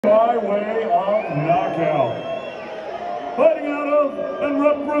by way of knockout. Fighting out of and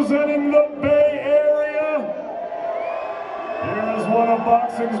representing the Bay Area, here's one of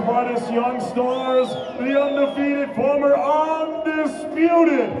boxing's brightest young stars, the undefeated, former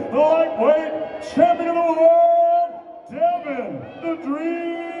undisputed lightweight champion of the world, Devin, the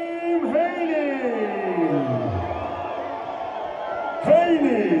Dream Haney.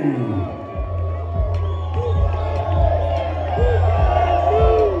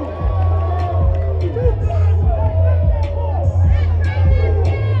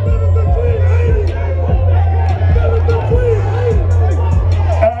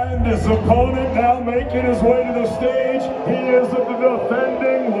 His opponent now making his way to the stage. He is the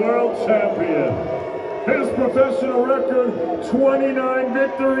defending world champion. His professional record, 29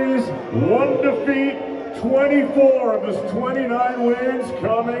 victories, 1 defeat, 24 of his 29 wins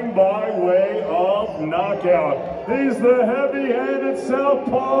coming by way of knockout. He's the heavy-handed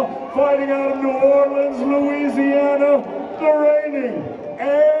southpaw fighting out of New Orleans, Louisiana, the reigning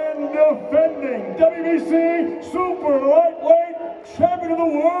and defending WBC Super Lightweight Champion of the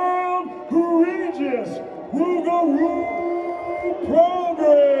World, Regis Prograis.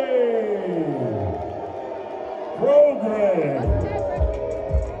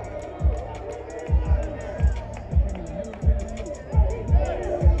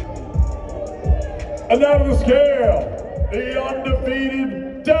 And out of the scale, the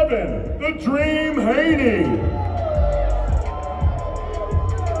undefeated Devin, the Dream Haney.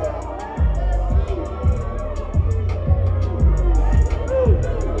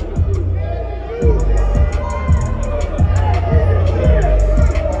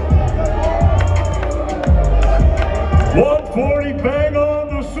 140 bang on,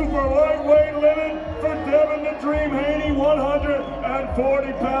 the super lightweight limit for Devin the Dream Haney,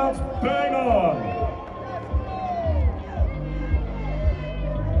 140 pounds bang on.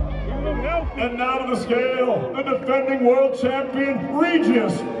 And now to the scale, the defending world champion,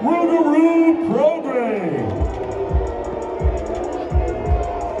 Regis Prograis.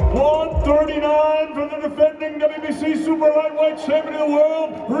 139 for the defending WBC Super Lightweight Champion of the World,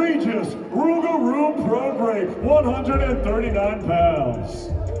 Regis Prograis, 139 pounds.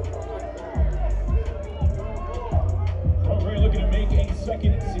 Prograis looking to make a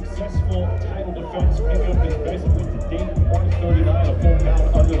second successful title defense, pick up his best win to date, 139, a full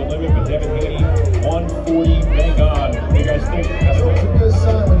pound under the limit, but Devin Haney, 140 bang on. What do you guys think? It's a good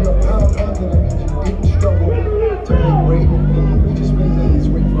sign when you're a pound under that means you didn't struggle to make weight. He just means that he's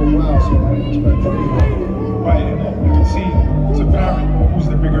waiting for a while, so I respect that. Right, and you can see it's apparent who's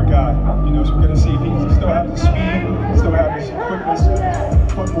the bigger guy. You know, so we're going to see if he still has the speed, still has his quickness,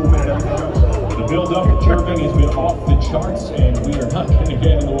 foot movement, and everything else. The build-up at Irving has been off the charts, and we are not going to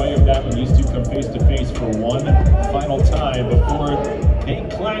get in the way of that when these two come face-to-face for one final time before they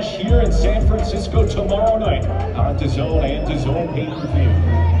clash here in San Francisco tomorrow night on DAZN and DAZN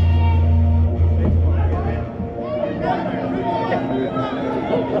pay-per-view.